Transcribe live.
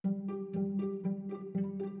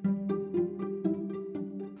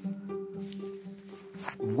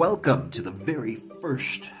welcome to the very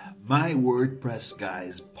first My WordPress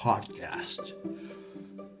Guys podcast.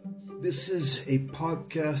 This is a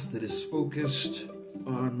podcast that is focused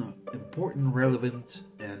on important, relevant,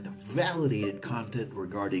 and validated content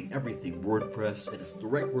regarding everything WordPress and its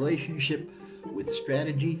direct relationship with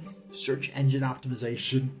strategy, search engine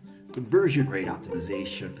optimization, conversion rate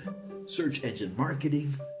optimization, search engine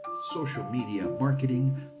marketing, social media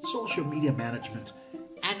marketing, social media management,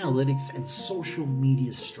 analytics, and social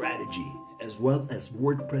media strategy, as well as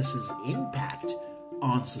WordPress's impact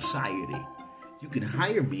on society. You can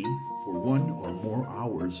hire me for 1 or more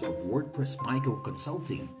hours of WordPress micro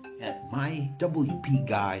consulting at mywpguy.com.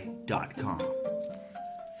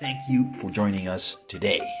 Thank you for joining us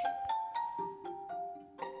today.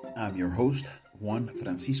 I'm your host, Juan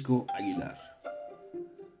Francisco Aguilar.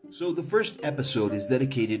 So the first episode is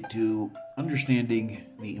dedicated to understanding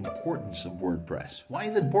the importance of WordPress. Why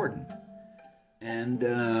is it important? And,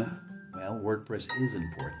 WordPress is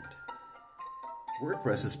important.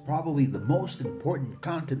 WordPress is probably the most important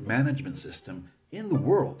content management system in the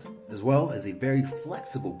world, as well as a very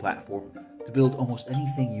flexible platform to build almost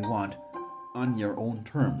anything you want on your own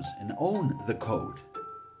terms and own the code.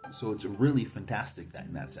 So it's really fantastic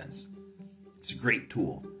in that sense. It's a great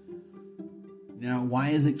tool. Now, why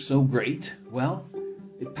is it so great? Well,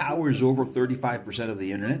 it powers over 35% of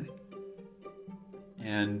the internet,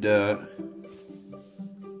 and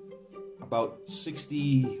about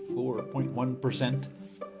 64.1%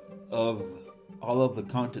 of all of the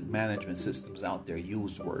content management systems out there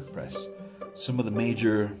use WordPress. Some of the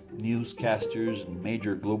major newscasters and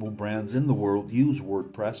major global brands in the world use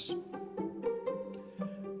WordPress,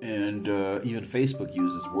 and even Facebook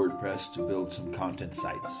uses WordPress to build some content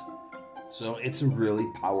sites. So it's a really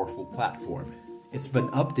powerful platform. It's been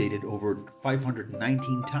updated over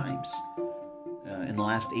 519 times in the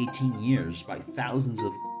last 18 years by thousands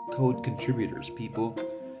of code contributors, people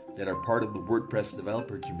that are part of the WordPress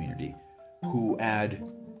developer community who add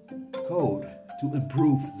code to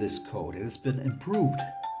improve this code. And it's been improved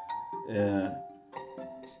in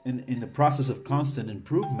the process of constant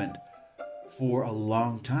improvement for a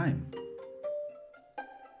long time.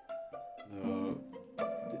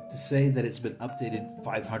 To say that it's been updated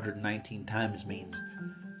 519 times means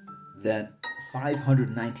that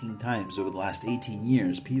 519 times over the last 18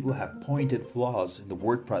 years, people have pointed flaws in the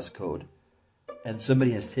WordPress code, and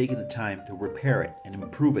somebody has taken the time to repair it and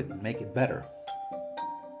improve it and make it better.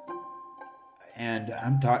 And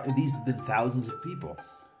these have been thousands of people.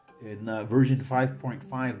 In version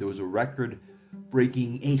 5.5, there was a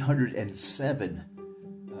record-breaking 807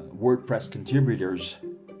 WordPress contributors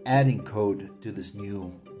adding code to this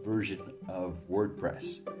new version of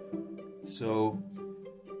WordPress. So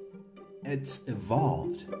it's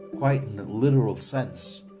evolved quite in a literal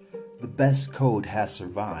sense. The best code has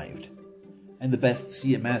survived, and the best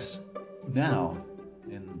CMS now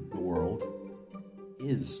in the world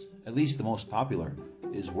is, at least the most popular,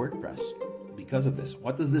 is WordPress because of this.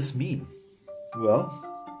 What does this mean? Well,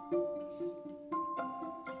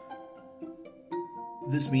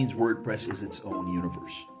 this means WordPress is its own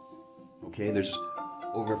universe. Okay, there's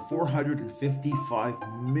over 455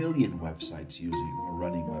 million websites using or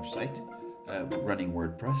running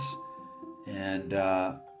WordPress, and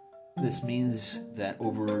this means that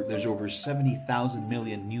there's over 70,000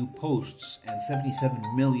 million new posts and 77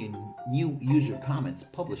 million new user comments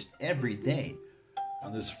published every day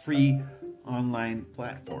on this free online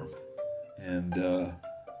platform, and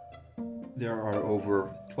there are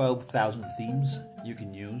over 12,000 themes you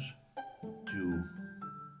can use to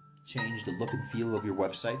change the look and feel of your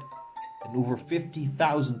website, and over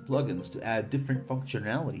 50,000 plugins to add different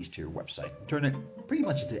functionalities to your website and turn it pretty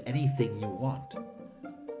much into anything you want.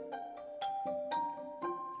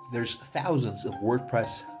 There's thousands of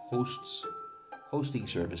WordPress hosting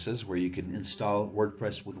services where you can install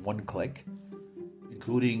WordPress with one click,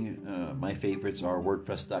 including my favorites are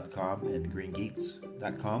WordPress.com and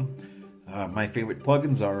GreenGeeks.com. My favorite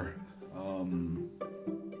plugins are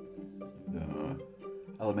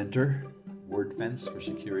Elementor, WordFence for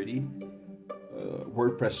security,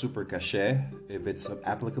 WordPress Super Cache if it's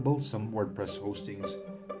applicable. Some WordPress hostings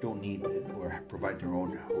don't need it or provide their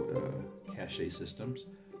own cache systems.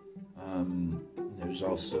 There's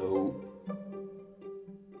also,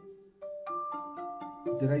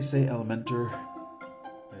 did I say Elementor?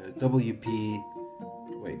 WP,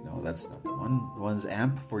 wait, no, that's not the one. The one's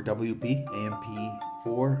AMP for WP, AMP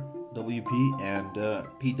for WP, and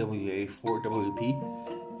PWA for WP.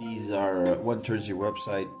 These are, one turns your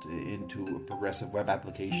website into a progressive web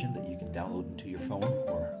application that you can download into your phone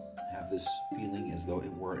or have this feeling as though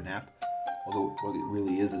it were an app. Although what it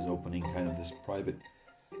really is opening kind of this private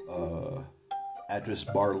address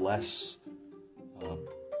bar less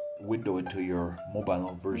window into your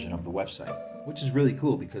mobile version of the website, which is really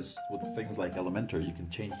cool because with things like Elementor, you can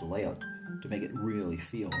change the layout to make it really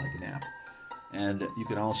feel like an app. And you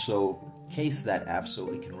can also case that app so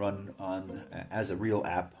it can run on as a real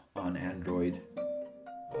app on Android's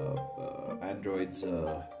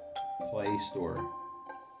Play Store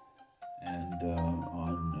and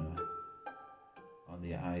on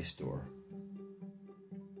the iStore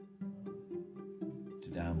to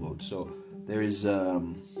download. So there's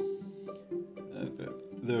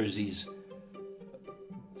these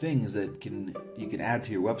things that you can add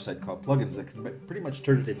to your website called plugins that can pretty much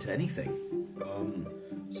turn it into anything.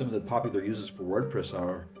 Some of the popular uses for WordPress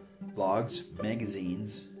are blogs,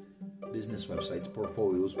 magazines, business websites,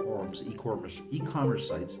 portfolios, forums, e-commerce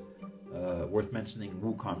sites. Worth mentioning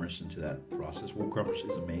WooCommerce into that process. WooCommerce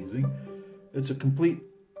is amazing. It's a complete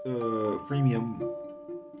freemium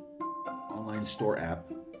online store app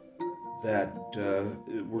that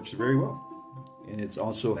it works very well. And it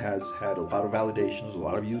also has had a lot of validations, a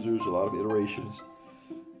lot of users, a lot of iterations,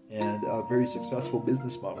 and a very successful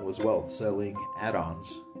business model as well, selling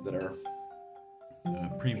add-ons that are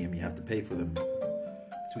premium. You have to pay for them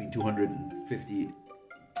between $250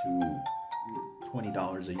 to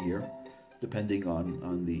 $20 a year, depending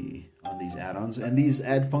on these add-ons. And these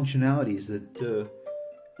add functionalities that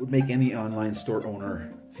would make any online store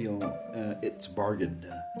owner feel it's a bargain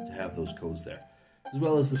to have those codes there, as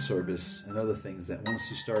well as the service and other things that once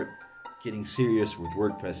you start getting serious with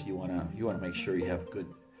WordPress, you wanna make sure you have good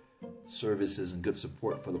services and good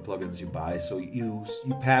support for the plugins you buy. So you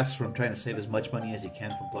pass from trying to save as much money as you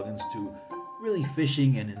can from plugins to really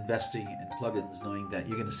fishing and investing in plugins, knowing that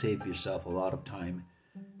you're going to save yourself a lot of time,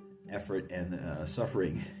 effort, and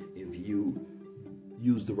suffering if you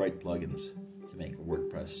use the right plugins to make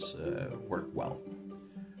WordPress work well.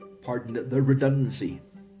 Pardon the redundancy.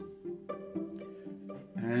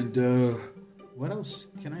 And what else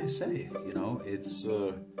can I say? You know, it's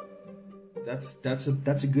that's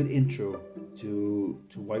a good intro to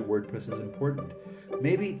why WordPress is important.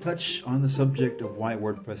 Maybe touch on the subject of why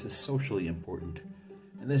WordPress is socially important.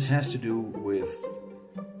 And this has to do with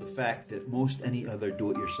the fact that most any other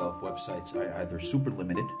do-it-yourself websites are either super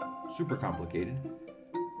limited, super complicated,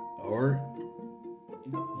 or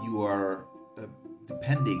you are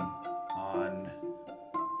depending on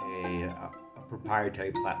a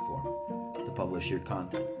proprietary platform to publish your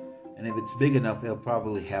content. And if it's big enough, they'll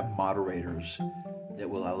probably have moderators that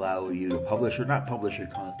will allow you to publish or not publish your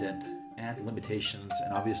content, and limitations,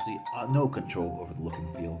 and obviously no control over the look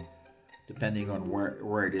and feel, depending on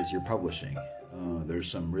where it is you're publishing. There's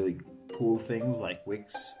some really cool things like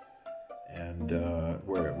Wix, and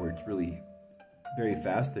where it's really very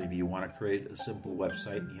fast. That if you want to create a simple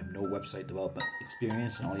website and you have no website development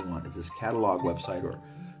experience, and all you want is this catalog website or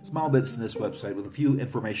small business website with a few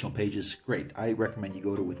informational pages, great. I recommend you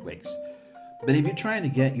go with Wix. But if you're trying to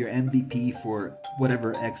get your MVP for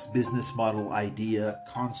whatever X business model, idea,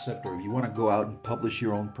 concept, or if you want to go out and publish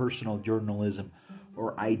your own personal journalism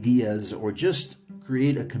or ideas, or just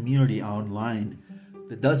create a community online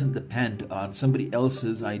that doesn't depend on somebody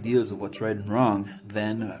else's ideas of what's right and wrong,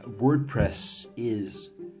 then WordPress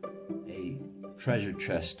is a treasure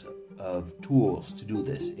chest of tools to do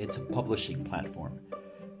this. It's a publishing platform.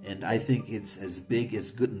 And I think it's as big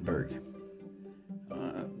as Gutenberg.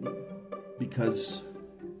 Because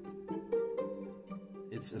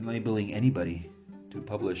it's enabling anybody to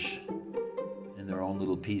publish in their own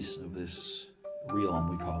little piece of this realm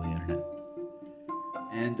we call the internet.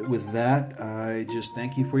 And with that, I just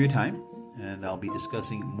thank you for your time, and I'll be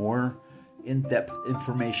discussing more in-depth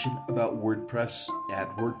information about WordPress at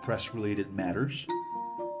WordPress Related Matters.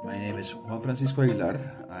 My name is Juan Francisco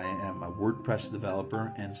Aguilar. I am a WordPress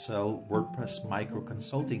developer and sell WordPress micro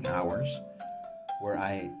consulting hours, where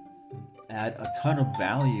I add a ton of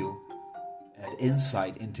value and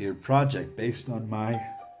insight into your project based on my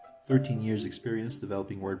 13 years experience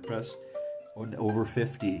developing WordPress on over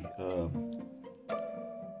 50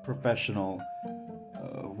 professional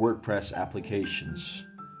WordPress applications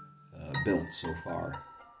built so far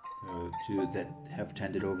that have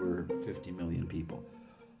tended over 50 million people.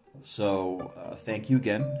 So thank you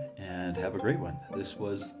again, and have a great one. This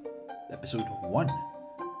was episode 1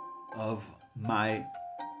 of my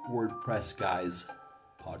WordPress Guys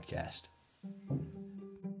podcast.